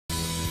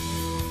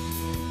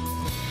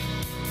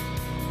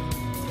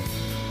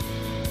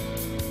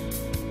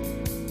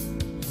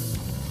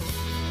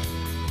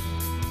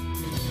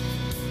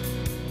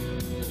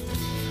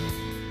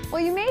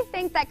you may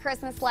think that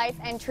Christmas lights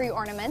and tree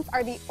ornaments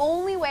are the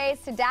only ways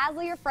to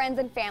dazzle your friends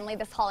and family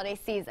this holiday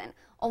season.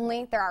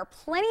 Only there are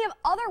plenty of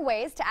other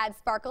ways to add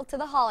sparkle to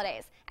the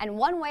holidays, and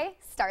one way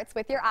starts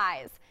with your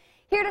eyes.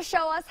 Here to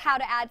show us how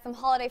to add some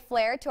holiday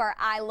flair to our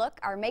eye look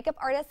are makeup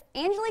artist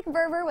Angelique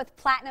Verver with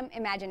Platinum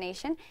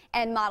Imagination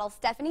and model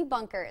Stephanie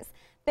Bunkers.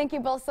 Thank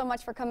you both so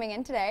much for coming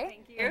in today.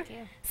 Thank you. Thank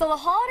you. So the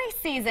holiday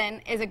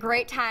season is a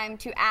great time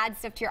to add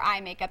stuff to your eye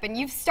makeup, and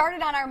you've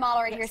started on our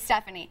model right here,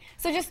 Stephanie.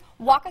 So just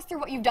walk us through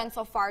what you've done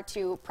so far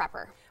to prep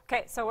her.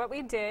 Okay, so what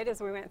we did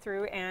is we went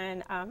through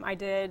and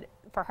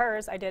for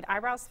hers, I did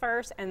eyebrows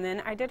first, and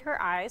then I did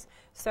her eyes.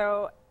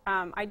 So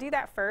I do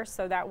that first,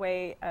 so that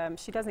way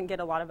she doesn't get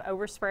a lot of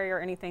overspray or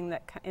anything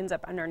that ends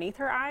up underneath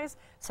her eyes.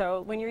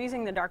 So when you're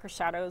using the darker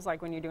shadows,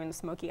 like when you're doing the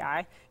smoky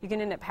eye, you can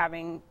end up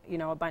having, you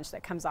know, a bunch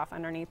that comes off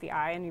underneath the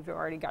eye, and you've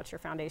already got your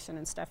foundation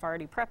and stuff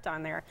already prepped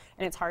on there,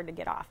 and it's hard to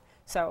get off.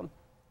 So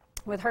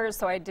with hers,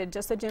 so I did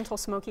just a gentle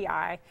smoky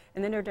eye,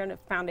 and then we're doing a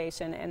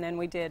foundation, and then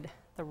we did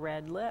the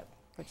red lip,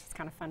 which is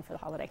kind of fun for the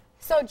holiday.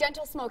 So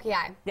gentle smoky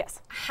eye.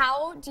 Yes.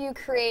 How do you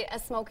create a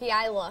smoky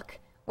eye look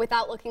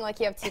without looking like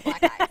you have two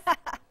black eyes?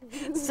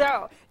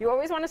 So you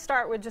always want to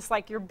start with just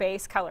like your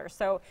base color.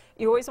 So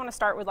you always want to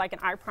start with like an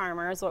eye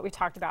primer is what we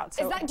talked about.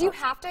 So do you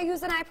have to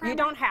use an eye primer? You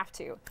don't have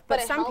to,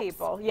 but some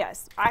people,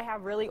 yes. I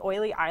have really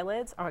oily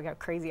eyelids. Oh, I got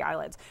crazy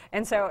eyelids.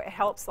 And so it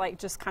helps like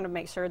just kind of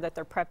make sure that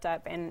they're prepped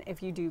up, and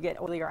if you do get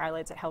oilier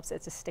eyelids, it helps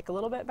it to stick a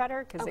little bit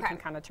better because it can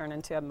kind of turn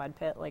into a mud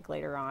pit like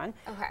later on.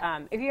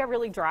 Okay. If you have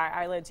really dry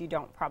eyelids, you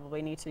don't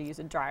probably need to use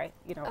a dry,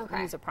 you know,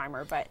 use a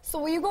primer. But so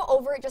will you go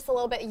over it just a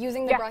little bit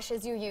using the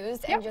brushes you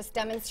used and just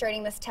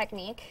demonstrating this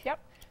technique? Yep.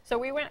 So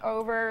we went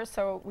over,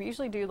 so we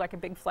usually do like a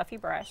big fluffy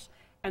brush,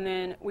 and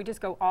then we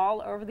just go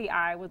all over the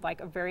eye with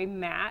like a very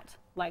matte,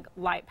 like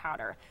light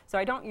powder. So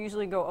I don't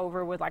usually go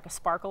over with like a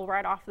sparkle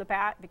right off the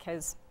bat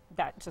because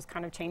that just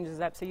kind of changes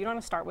up. So you don't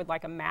want to start with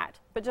like a matte,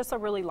 but just a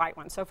really light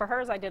one. So for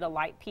hers, I did a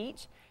light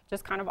peach,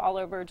 just kind of all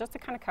over, just to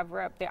kind of cover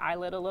up the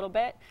eyelid a little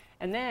bit.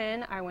 And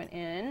then I went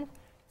in.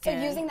 So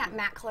using that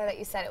matte color that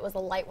you said it was a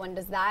light one,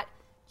 does that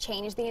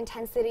change the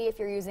intensity if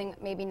you're using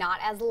maybe not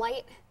as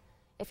light?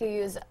 If you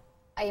use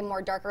a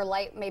more darker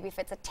light, maybe if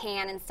it's a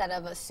tan instead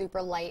of a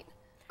super light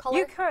color?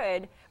 You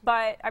could,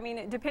 but I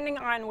mean, depending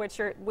on what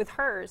you're, with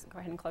hers, go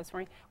ahead and close for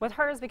me. With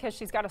hers, because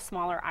she's got a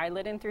smaller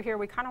eyelid in through here,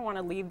 we kind of want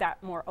to leave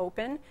that more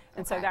open.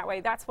 And so that way,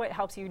 that's what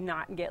helps you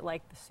not get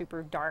like the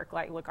super dark,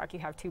 like look like you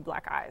have two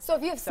black eyes. So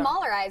if you have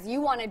smaller eyes,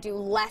 you want to do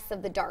less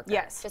of the darker.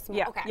 Yes. Just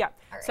yeah. Okay. Yeah.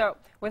 Right. So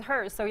with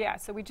hers, so yeah,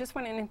 so we just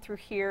went in and through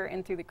here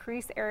and through the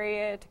crease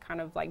area to kind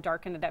of like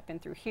darken it up in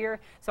through here.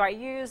 So I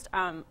used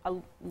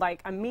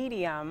like a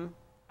medium,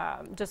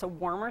 just a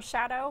warmer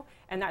shadow,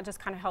 and that just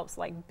kind of helps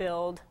like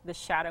build the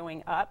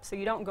shadowing up, so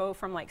you don't go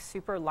from like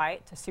super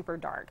light to super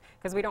dark,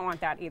 because we don't want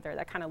that either.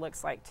 That kind of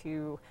looks like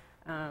too,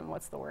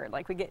 what's the word,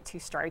 like we get too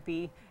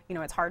stripey, you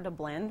know, it's hard to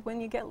blend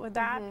when you get with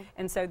that.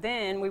 And so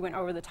then we went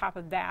over the top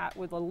of that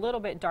with a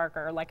little bit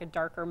darker, like a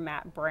darker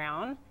matte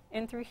brown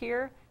in through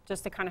here,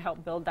 just to kind of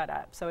help build that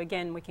up. So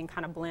again, we can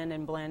kind of blend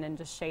and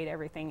just shade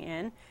everything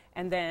in,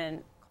 and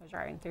then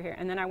right in through here.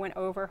 And then I went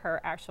over her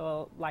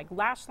actual like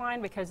lash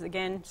line, because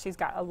again, she's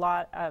got a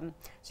lot,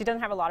 she doesn't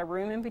have a lot of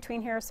room in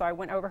between here, so I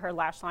went over her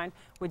lash line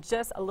with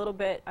just a little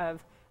bit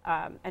of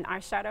an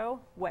eyeshadow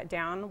wet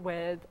down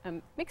with a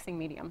mixing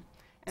medium.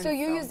 And so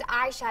you used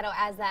eyeshadow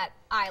as that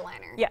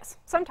eyeliner? Yes,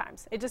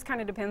 sometimes. It just kind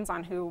of depends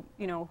on who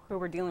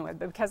we're dealing with.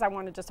 But because I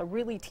wanted just a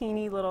really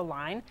teeny little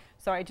line,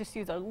 so I just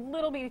used a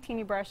little bitty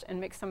teeny brush and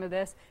mixed some of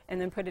this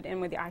and then put it in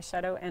with the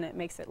eyeshadow, and it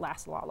makes it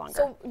last a lot longer.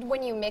 So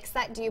when you mix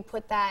that, do you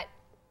put that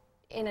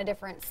in a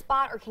different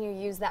spot, or can you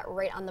use that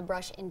right on the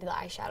brush into the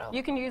eyeshadow?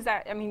 You can use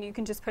that, I mean, you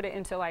can just put it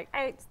into like,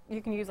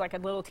 you can use like a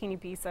little teeny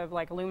piece of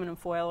like aluminum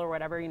foil or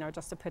whatever, you know,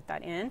 just to put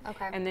that in.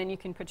 Okay. And then you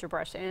can put your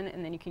brush in,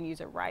 and then you can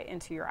use it right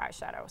into your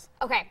eyeshadows.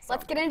 Okay, so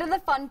let's get into the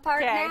fun part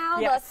now.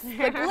 Yes.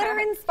 The glitter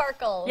and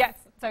sparkles. Yes,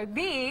 so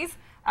these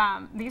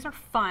are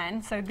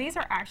fun. So these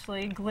are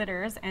actually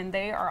glitters, and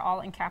they are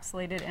all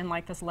encapsulated in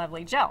like this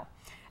lovely gel.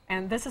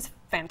 And this is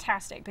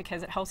fantastic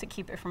because it helps it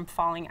keep it from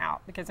falling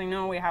out, because I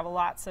know we have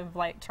lots of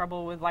like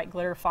trouble with like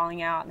glitter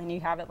falling out, and then you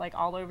have it like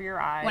all over your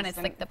eyes. When it's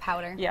like the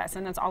powder. Yes,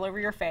 and it's all over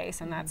your face,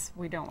 and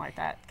we don't like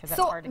that because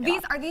that's hard to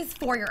get off. Are these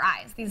for your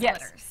eyes, these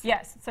glitters?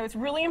 Yes, so it's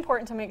really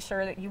important to make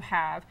sure that you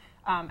have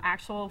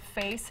actual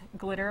face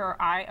glitter or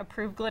eye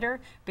approved glitter,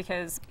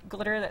 because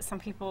glitter that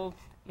some people,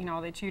 you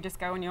know, that you just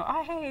go and you go,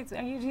 oh, hey,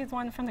 you use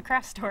one from the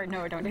craft store.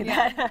 No, don't do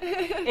that.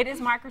 It is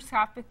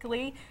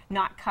microscopically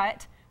not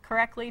cut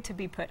correctly to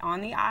be put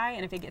on the eye,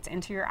 and if it gets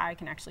into your eye, it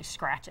can actually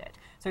scratch it.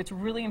 So it's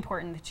really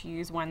important that you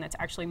use one that's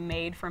actually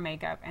made for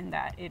makeup, and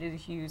that it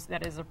is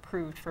that is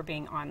approved for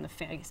being on the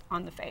face.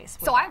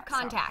 So I have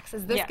contacts.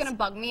 Is this going to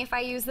bug me if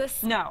I use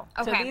this? No.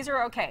 Okay. So these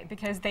are okay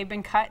because they've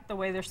been cut the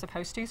way they're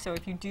supposed to. So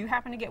if you do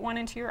happen to get one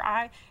into your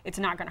eye, it's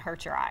not going to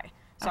hurt your eye.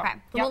 So, okay.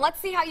 Well, let's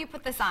see how you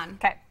put this on.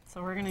 Okay.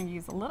 So we're going to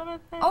use a little bit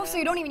of this. Oh, so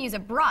you don't even use a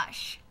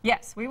brush?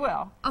 Yes, we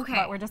will. Okay.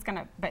 But we're just going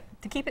to, but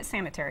to keep it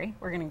sanitary,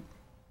 we're going to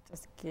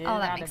just get it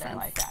out of there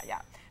like that,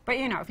 yeah. But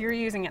you know, if you're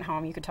using it at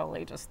home, you could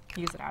totally just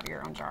use it out of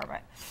your own jar.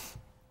 But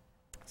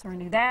so we're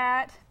gonna do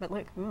that. But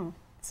look, ooh,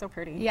 it's so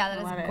pretty. Yeah,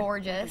 that is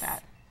gorgeous. Look at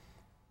that.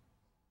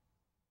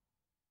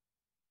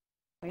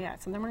 So yeah,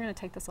 so then we're gonna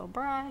take this little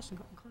brush and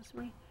go close to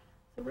me.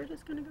 So we're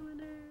just gonna go in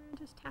there and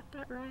just tap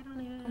that right on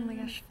it. Oh my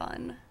gosh,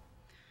 fun.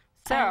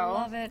 So, I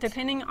love it.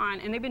 depending on,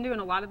 and they've been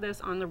doing a lot of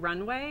this on the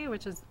runway,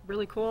 which is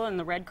really cool, and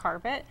the red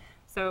carpet.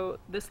 So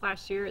this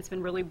last year, it's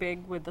been really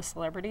big with the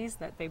celebrities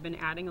that they've been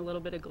adding a little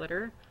bit of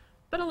glitter,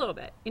 but a little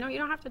bit. You know, you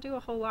don't have to do a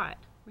whole lot.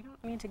 We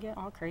don't need to get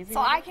all crazy. So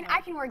I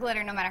can wear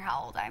glitter no matter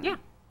how old I am. Yeah,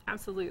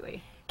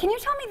 absolutely. Can you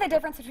tell me the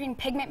difference between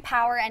pigment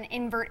powder and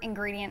invert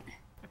ingredient?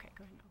 Okay,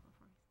 go ahead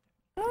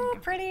and open for me. Ooh,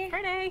 pretty.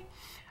 Pretty.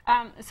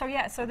 So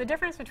yeah, so the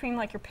difference between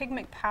like your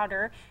pigment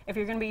powder, if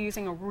you're going to be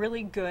using a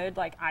really good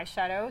like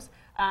eyeshadows,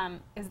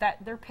 is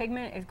that their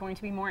pigment is going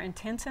to be more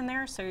intense in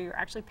there, so you're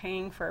actually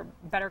paying for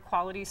better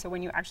quality. So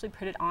when you actually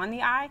put it on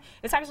the eye,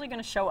 it's actually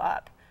going to show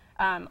up.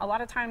 A lot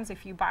of times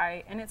if you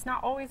buy, and it's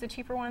not always the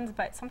cheaper ones,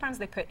 but sometimes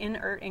they put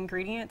inert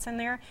ingredients in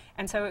there,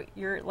 and so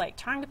you're like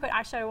trying to put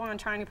eyeshadow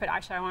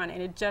on,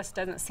 and it just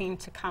doesn't seem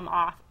to come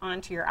off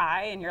onto your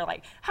eye, and you're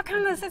like, how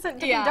come this isn't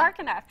getting dark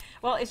enough?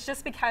 Well, it's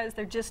just because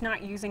they're just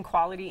not using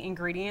quality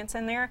ingredients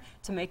in there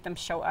to make them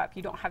show up.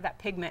 You don't have that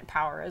pigment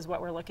power is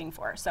what we're looking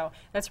for. So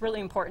that's really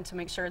important to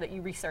make sure that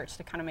you research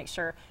to kind of make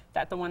sure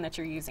that the one that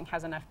you're using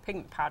has enough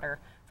pigment powder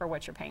for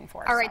what you're paying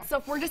for. All right, so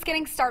if we're just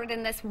getting started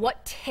in this,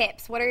 what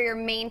are your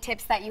main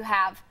tips that you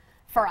have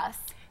for us?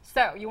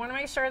 So you want to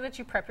make sure that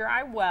you prep your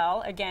eye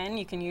well. Again,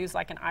 you can use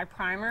like an eye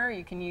primer,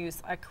 you can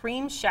use a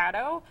cream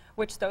shadow,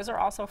 which those are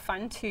also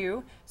fun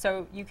too.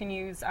 So you can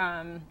use,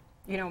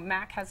 you know,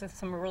 MAC has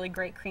some really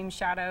great cream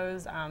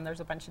shadows.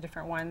 There's a bunch of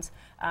different ones.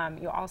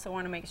 You also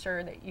want to make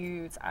sure that you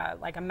use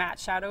like a matte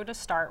shadow to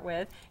start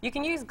with. You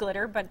can use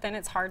glitter, but then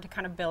it's hard to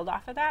kind of build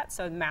off of that,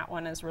 so the matte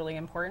one is really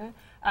important.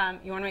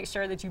 You want to make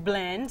sure that you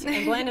blend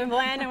and blend and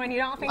blend, and when you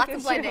don't think Lots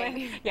of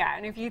blending. Yeah,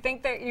 and if you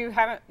think that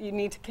you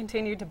need to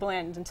continue to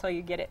blend until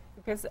you get it,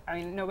 because I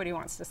mean nobody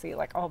wants to see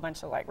like a whole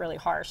bunch of like really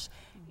harsh,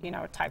 you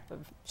know, type of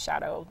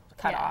shadow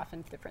cut off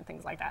and different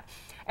things like that.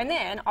 And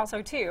then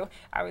also too,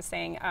 I was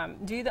saying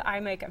do the eye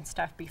makeup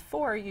stuff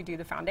before you do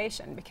the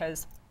foundation,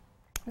 because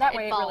that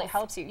way it really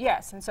helps you.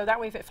 Yes, and so that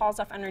way if it falls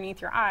off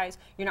underneath your eyes,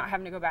 you're not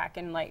having to go back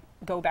and like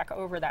go back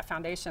over that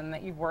foundation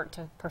that you've worked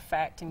to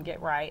perfect and get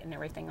right and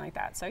everything like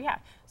that. So yeah,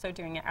 so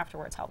doing it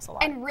afterwards helps a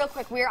lot. And real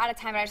quick, we're out of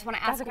time, but I just want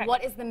to ask,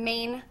 what is the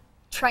main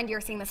trend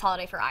you're seeing this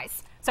holiday for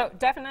eyes? So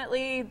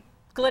definitely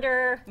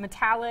glitter,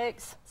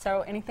 metallics,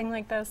 so anything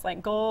like this,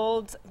 like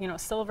golds, you know,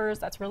 silvers,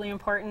 that's really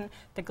important.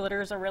 The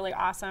glitters are really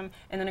awesome.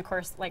 And then of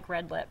course, like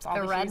red lips. All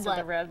the hues of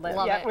the red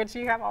lip, which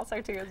you have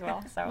also too as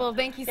well. So. Well,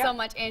 thank you so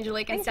much,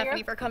 Angelique and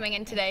Stephanie, for coming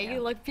in today.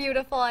 You look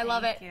beautiful. I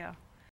love it. Thank you.